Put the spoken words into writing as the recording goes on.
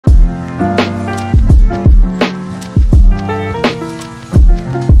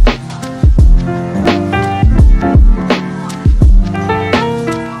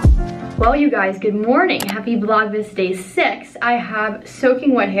guys, good morning. Happy Vlogmas day 6. I have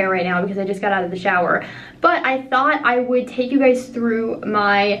soaking wet hair right now because I just got out of the shower, but I thought I would take you guys through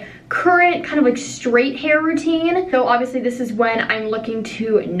my current kind of like straight hair routine. So obviously this is when I'm looking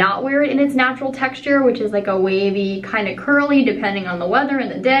to not wear it in its natural texture, which is like a wavy, kind of curly, depending on the weather and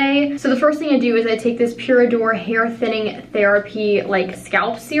the day. So the first thing I do is I take this Purador Hair Thinning Therapy like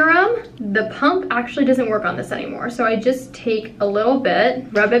scalp serum. The pump actually doesn't work on this anymore, so I just take a little bit,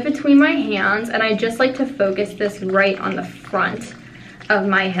 rub it between my hands, and I just like to focus this right on the front of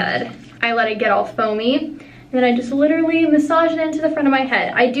my head. I let it get all foamy, and then I just literally massage it into the front of my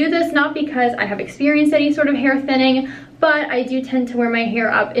head. I do this not because I have experienced any sort of hair thinning, but I do tend to wear my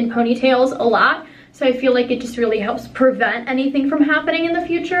hair up in ponytails a lot, so I feel like it just really helps prevent anything from happening in the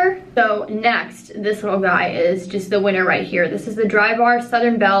future. So next, this little guy is just the winner right here. This is the Drybar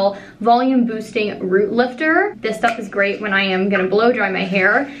Southern Belle Volume Boosting Root Lifter. This stuff is great when I am gonna blow dry my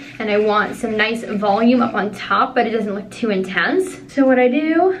hair and I want some nice volume up on top, but it doesn't look too intense. So what I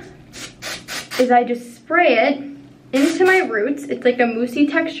do is I just spray it into my roots. It's like a moussey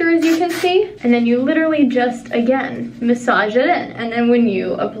texture, as you can see, and then you literally just, again, massage it in. And then when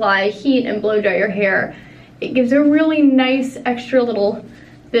you apply heat and blow dry your hair, it gives a really nice extra little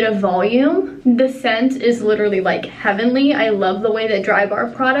bit of volume. The scent is literally like heavenly. I love the way that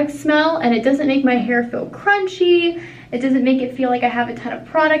Drybar products smell, and it doesn't make my hair feel crunchy. It doesn't make it feel like I have a ton of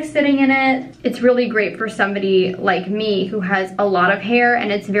product sitting in it. It's really great for somebody like me who has a lot of hair and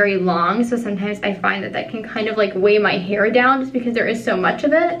it's very long, so sometimes I find that that can kind of like weigh my hair down just because there is so much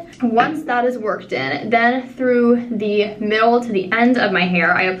of it. Once that is worked in, then through the middle to the end of my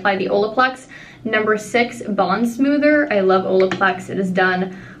hair, I apply the Olaplex number 6 Bond Smoother. I love Olaplex. It has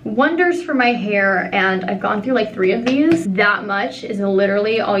done wonders for my hair, and I've gone through like 3 of these. That much is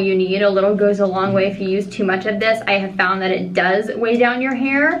literally all you need. A little goes a long way. If you use too much of this, I have found that it does weigh down your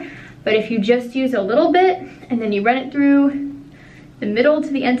hair, but if you just use a little bit and then you run it through the middle to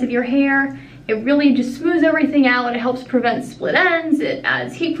the ends of your hair, it really just smooths everything out. It helps prevent split ends. It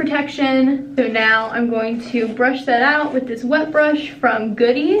adds heat protection. So now I'm going to brush that out with this wet brush from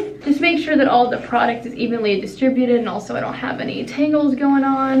Goody. Just make sure that all the product is evenly distributed, and also I don't have any tangles going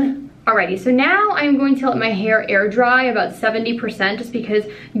on. Alrighty, so now I'm going to let my hair air dry about 70%, just because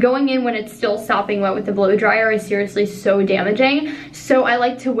going in when it's still sopping wet with the blow dryer is seriously so damaging. So I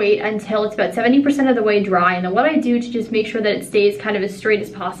like to wait until it's about 70% of the way dry, and then what I do to just make sure that it stays kind of as straight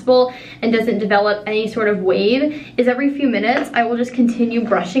as possible and doesn't develop any sort of wave is every few minutes I will just continue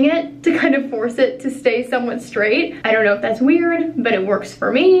brushing it to kind of force it to stay somewhat straight. I don't know if that's weird, but it works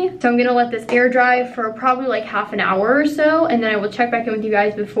for me. So I'm gonna let this air dry for probably like half an hour or so, and then I will check back in with you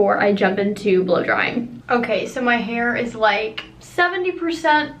guys before I jump into blow drying. Okay, so my hair is like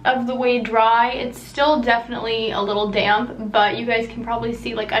 70% of the way dry. It's still definitely a little damp, but you guys can probably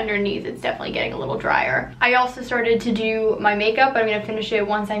see like underneath it's definitely getting a little drier. I also started to do my makeup, but I'm gonna finish it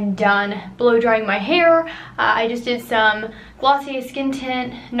once I'm done blow drying my hair. I just did some Glossier skin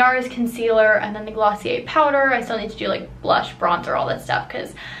tint, NARS concealer, and then the Glossier powder. I still need to do like blush, bronzer, all that stuff,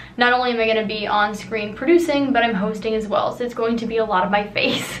 because not only am I going to be on screen producing, but I'm hosting as well, so it's going to be a lot of my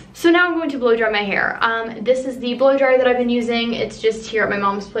face. So now I'm going to blow dry my hair. This is the blow dryer that I've been using. It's just here at my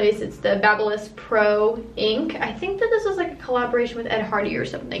mom's place. It's the Babyliss Pro Ink. I think that this was like a collaboration with Ed Hardy or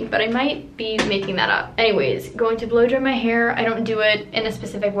something, but I might be making that up. Anyways, going to blow dry my hair. I don't do it in a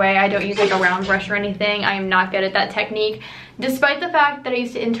specific way. I don't use like a round brush or anything. I am not good at that technique, despite the fact that I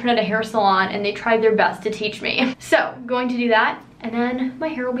used to intern at a hair salon and they tried their best to teach me. So going to do that, and then my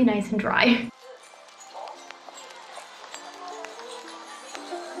hair will be nice and dry.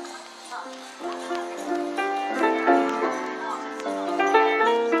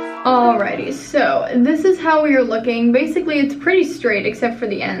 Alrighty, so this is how we are looking. Basically, it's pretty straight except for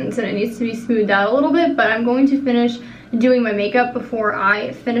the ends, and it needs to be smoothed out a little bit, but I'm going to finish doing my makeup before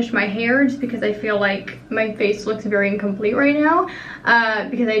I finish my hair, just because I feel like my face looks very incomplete right now,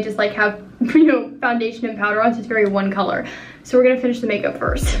 because I just like have, you know, foundation and powder on, so it's very one color. So we're gonna finish the makeup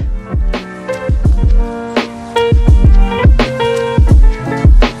first.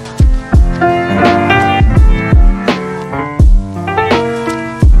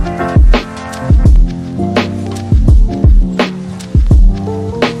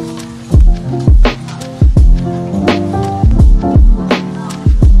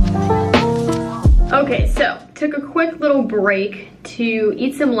 Okay, so took a quick little break to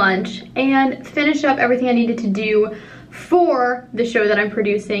eat some lunch and finish up everything I needed to do for the show that I'm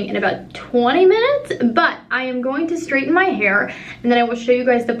producing in about 20 minutes, but I am going to straighten my hair and then I will show you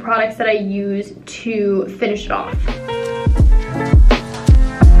guys the products that I use to finish it off.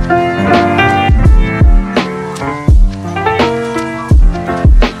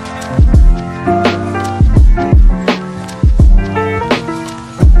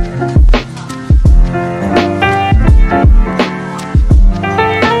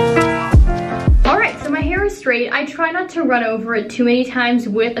 run over it too many times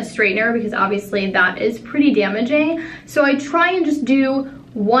with a straightener because obviously that is pretty damaging. So I try and just do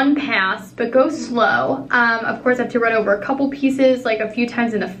one pass, but go slow. Of course I have to run over a couple pieces, like a few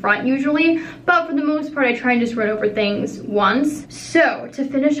times in the front usually, but for the most part I try and just run over things once. So to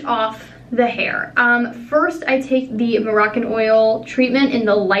finish off the hair, first I take the Moroccan oil treatment in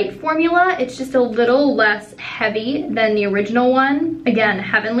the light formula. It's just a little less heavy than the original one. Again,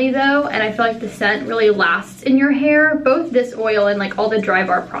 heavenly though, and I feel like the scent really lasts in your hair. Both this oil and like all the Dry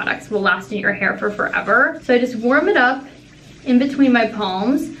Bar products will last in your hair for forever. So I just warm it up in between my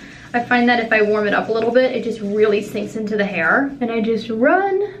palms. I find that if I warm it up a little bit, it just really sinks into the hair. And I just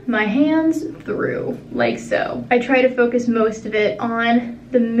run my hands through, like so. I try to focus most of it on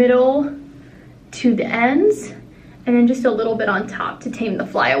the middle to the ends, and then just a little bit on top to tame the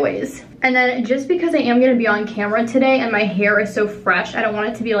flyaways. And then just because I am gonna be on camera today and my hair is so fresh, I don't want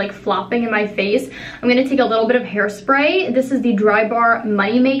it to be like flopping in my face, I'm gonna take a little bit of hairspray. This is the Dry Bar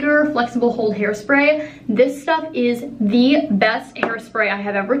Moneymaker Flexible Hold Hairspray. This stuff is the best hairspray I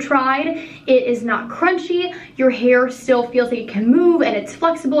have ever tried. It is not crunchy. Your hair still feels like it can move and it's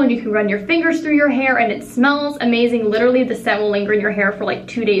flexible and you can run your fingers through your hair and it smells amazing. Literally the scent will linger in your hair for like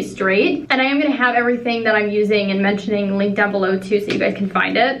 2 days straight. And I am gonna have everything that I'm using and mentioning linked down below too so you guys can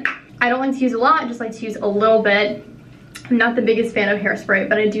find it. I don't like to use a lot, I just like to use a little bit. I'm not the biggest fan of hairspray,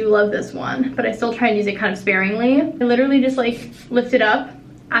 but I do love this one. But I still try and use it kind of sparingly. I literally just like lift it up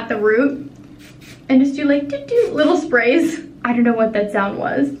at the root and just do like little sprays. I don't know what that sound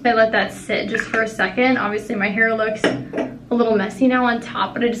was. I let that sit just for a second. Obviously my hair looks a little messy now on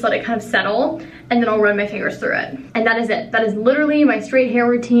top, but I just let it kind of settle and then I'll run my fingers through it. And that is it. That is literally my straight hair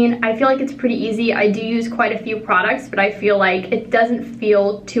routine. I feel like it's pretty easy. I do use quite a few products, but I feel like it doesn't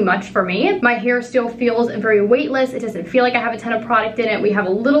feel too much for me. My hair still feels very weightless. It doesn't feel like I have a ton of product in it. We have a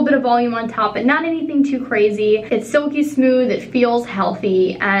little bit of volume on top, but not anything too crazy. It's silky smooth, it feels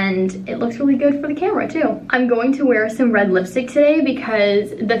healthy, and it looks really good for the camera too. I'm going to wear some red lipstick today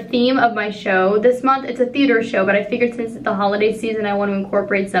because the theme of my show this month, it's a theater show, but I figured since it's the holiday season, I want to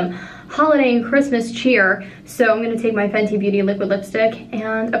incorporate some holiday and Christmas cheer. So I'm gonna take my Fenty Beauty liquid lipstick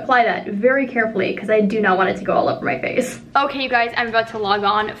and apply that very carefully because I do not want it to go all over my face. Okay, you guys, I'm about to log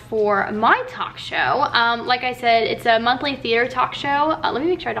on for my talk show. Like I said, it's a monthly theater talk show. Let me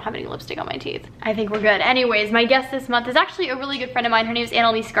make sure I don't have any lipstick on my teeth. I think we're good. Anyways, my guest this month is actually a really good friend of mine. Her name is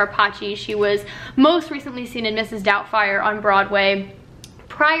Annalise Scarpacci. She was most recently seen in Mrs. Doubtfire on Broadway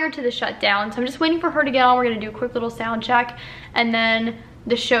prior to the shutdown. So I'm just waiting for her to get on. We're gonna do a quick little sound check and then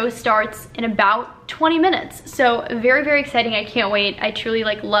the show starts in about 20 minutes. So very, very exciting. I can't wait. I truly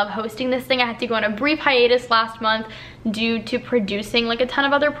like love hosting this thing. I had to go on a brief hiatus last month due to producing like a ton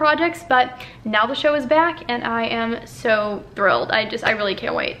of other projects, but now the show is back and I am so thrilled. I really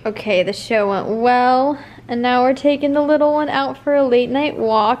can't wait. Okay, the show went well and now we're taking the little one out for a late night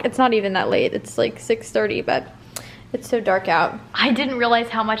walk. It's not even that late. It's like 6:30, but it's so dark out. I didn't realize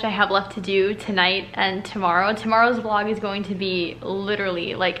how much I have left to do tonight and tomorrow. Tomorrow's vlog is going to be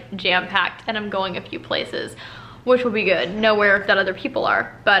literally like jam-packed and I'm going a few places, which will be good. Nowhere that other people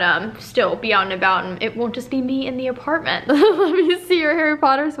are, but still be out and about and it won't just be me in the apartment. Let me see your Harry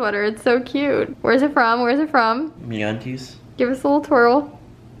Potter sweater. It's so cute. Where's it from? Where's it from? MeUndies. Give us a little twirl.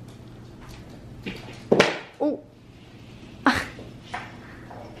 Oh.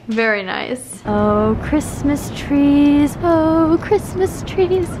 Very nice. Oh, Christmas trees. Oh, Christmas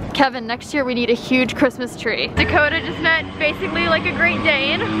trees. Kevin, next year we need a huge Christmas tree. Dakota just met basically like a Great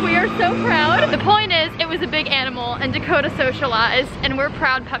Dane. We are so proud. The point is, it was a big animal and Dakota socialized and we're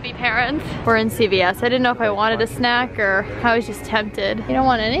proud puppy parents. We're in CVS. I didn't know if I wanted a snack or I was just tempted. You don't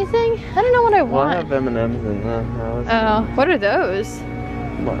want anything? I don't know what I want. Well, I have M&M's in that. Oh, what are those?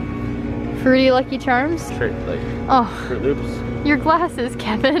 What? Fruity Lucky Charms? Straight like Fruit Loops. Your glasses,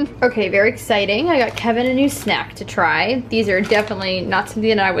 Kevin. Okay, very exciting. I got Kevin a new snack to try. These are definitely not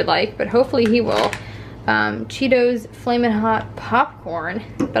something that I would like, but hopefully he will. Cheetos Flamin' Hot Popcorn.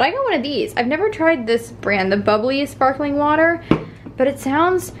 But I got one of these. I've never tried this brand, the bubbly sparkling water, but it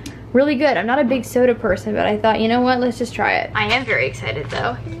sounds really good. I'm not a big soda person, but I thought, you know what, let's just try it. I am very excited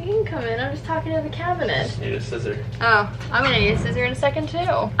though. You can come in, I'm just talking to the cabinet. Need a scissor. Oh, I'm gonna need a scissor in a second too.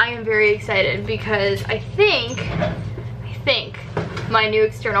 I am very excited because I think my new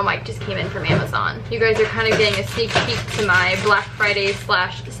external mic just came in from Amazon. You guys are kind of getting a sneak peek to my Black Friday /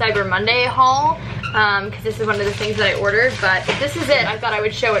 Cyber Monday haul because this is one of the things that I ordered, but this is it. I thought I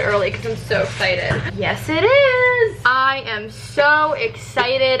would show it early because I'm so excited. Yes, it is. I am so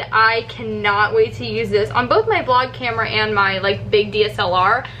excited. I cannot wait to use this on both my vlog camera and my like big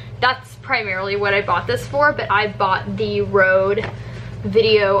DSLR. That's primarily what I bought this for, but I bought the Rode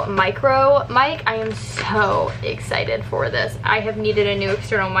video micro mic. I am so excited for this. I have needed a new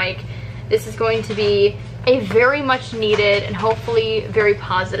external mic. This is going to be a very much needed and hopefully very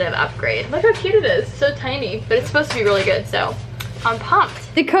positive upgrade. Look how cute it is, so tiny, but it's supposed to be really good, so I'm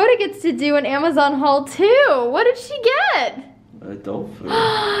pumped. Dakota gets to do an Amazon haul too. What did she get? Adult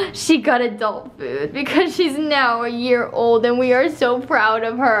food. She got adult food because she's now a year old and we are so proud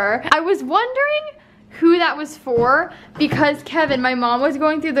of her. I was wondering who that was for because Kevin, my mom was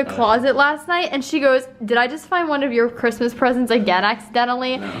going through the closet last night and she goes, did I just find one of your Christmas presents again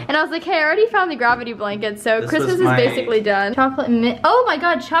accidentally? No. And I was like, hey, I already found the gravity blanket, so Christmas is basically done. Chocolate mint, oh my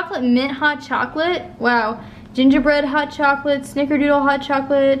God, chocolate mint hot chocolate. Wow, gingerbread hot chocolate, snickerdoodle hot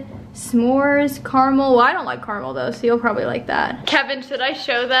chocolate, s'mores, caramel. Well, I don't like caramel though, so you'll probably like that. Kevin, should I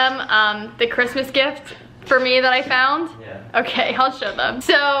show them the Christmas gift for me that I found? Yeah. Okay, I'll show them.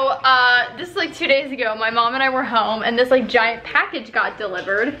 So, this is like 2 days ago, my mom and I were home and this like giant package got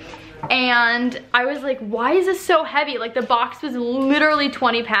delivered. And I was like, why is this so heavy? Like the box was literally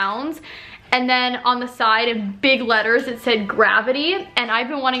 20 pounds. And then on the side in big letters, it said gravity. And I've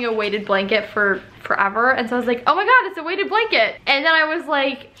been wanting a weighted blanket for forever. And so I was like, oh my God, it's a weighted blanket. And then I was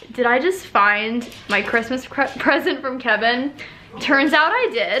like, did I just find my Christmas present from Kevin? Turns out I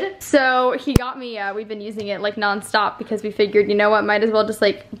did. So he got me, we've been using it like nonstop because we figured, you know what, might as well just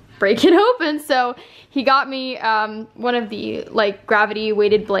like break it open. So he got me one of the like gravity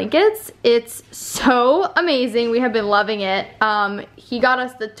weighted blankets. It's so amazing. We have been loving it. He got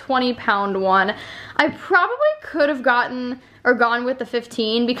us the 20-pound one. I probably could have gotten or gone with the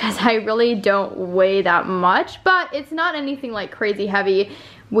 15 because I really don't weigh that much, but it's not anything like crazy heavy.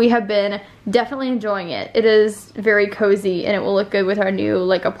 We have been definitely enjoying it. It is very cozy and it will look good with our new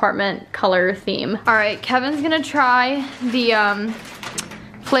like apartment color theme. All right, Kevin's gonna try the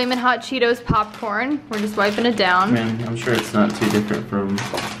Flamin' Hot Cheetos popcorn. We're just wiping it down. Man, I'm sure it's not too different from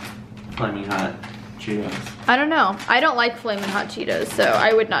Flaming Hot Cheetos. I don't know. I don't like Flamin' Hot Cheetos, so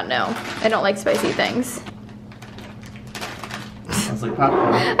I would not know. I don't like spicy things. Sounds like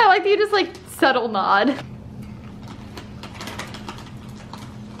popcorn. I like that you just like subtle nod.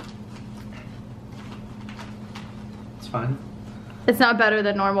 It's fine. It's not better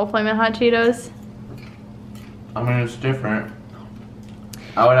than normal Flamin' Hot Cheetos? I mean, it's different.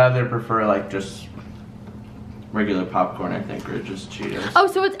 I would either prefer like just regular popcorn, I think, or just Cheetos. Oh,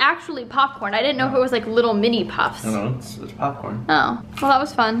 so it's actually popcorn. I didn't know if it was like little mini puffs. No, it's popcorn. Oh, well that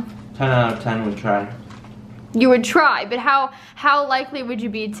was fun. 10 out of 10 would try. You would try, but how likely would you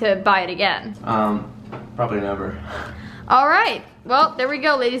be to buy it again? Probably never. All right, well, there we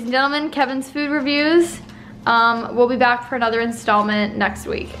go, ladies and gentlemen. Kevin's food reviews. We'll be back for another installment next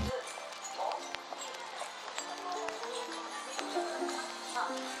week.